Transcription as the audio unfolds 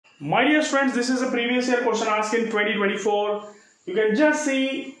My dear friends, this is a previous year question asked in 2024. You can just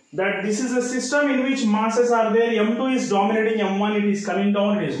see that this is a system in which masses are there. M2 is dominating M1, it is coming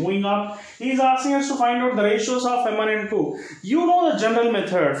down, it is moving up. He is asking us to find out the ratios of M1 and M2. You know the general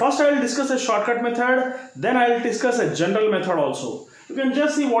method. First I will discuss a shortcut method, then I will discuss a general method also. You can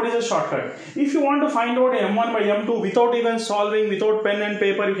just see what is a shortcut. If you want to find out M1 by M2 without even solving, without pen and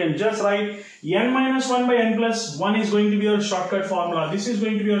paper, you can just write n minus 1 by n plus 1 is going to be your shortcut formula. This is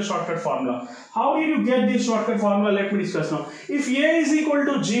going to be your shortcut formula. How did you get this shortcut formula? Let me discuss now. If a is equal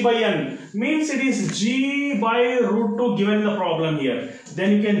to g by n, means it is g by root 2 given the problem here.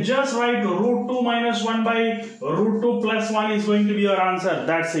 Then you can just write root 2 minus 1 by root 2 plus 1 is going to be your answer.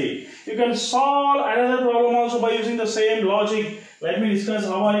 That's it. You can solve another problem also by using the same logic. Let me discuss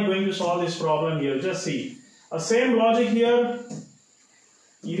how are you going to solve this problem here. Just see. A same logic here.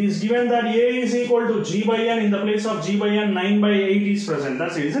 It is given that a is equal to g by n. In the place of g by n, 9 by 8 is present.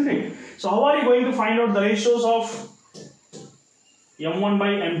 That's it, isn't it? So how are you going to find out the ratios of m1 by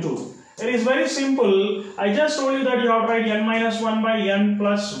m2? It is very simple. I just told you that you have to write n minus 1 by n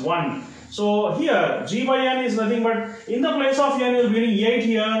plus 1. So here g by n is nothing but, in the place of n you will be getting 8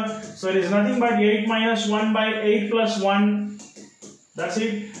 here. So it is nothing but 8 minus 1 by 8 plus 1. That's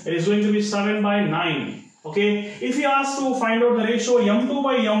it. It is going to be 7 by 9. Okay. If you ask to find out the ratio m2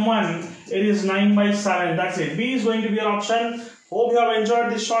 by m1, it is 9 by 7. That's it. B is going to be your option. Hope you have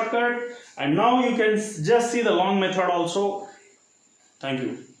enjoyed this shortcut. And now you can just see the long method also. Thank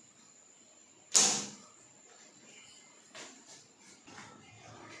you.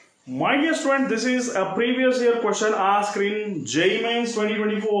 My dear student, this is a previous year question asked in JEE Mains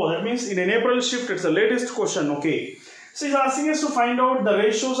 2024. That means in an April shift, it's the latest question. Okay. So he's asking us to find out the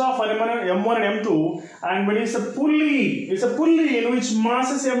ratios of M1 and M2, and when it's a pulley in which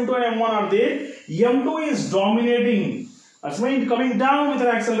masses M2 and M1 are there, M2 is dominating. That's mean coming down with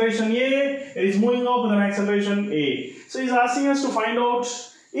an acceleration A, it is moving up with an acceleration A. So he's asking us to find out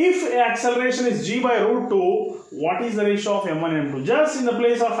if acceleration is g by root 2, what is the ratio of M1 and M2? Just in the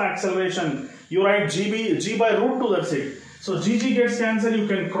place of acceleration, you write g by root 2, that's it. So GG gets cancelled, you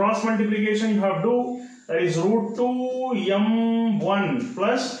can cross multiplication, you have to, that is root 2 m1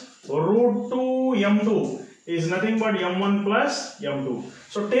 plus root 2 m2 is nothing but m1 plus m2.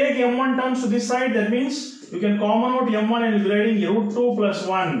 So take m1 terms to this side, that means you can common out m1 and you're writing root 2 plus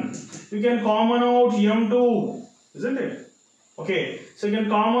 1. You can common out m2, isn't it? Okay, so you can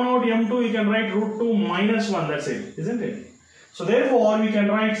common out m2, you can write root 2 minus 1, that's it, isn't it? So therefore we can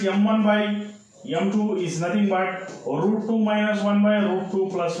write m1 by m2 is nothing but root 2 minus 1 by root 2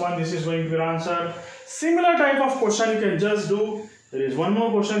 plus 1. This is going to be your answer. Similar type of question you can just do. There is one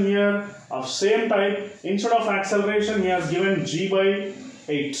more question here of same type. Instead of acceleration, he has given g by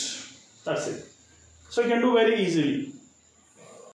 8. That's it. So you can do very easily.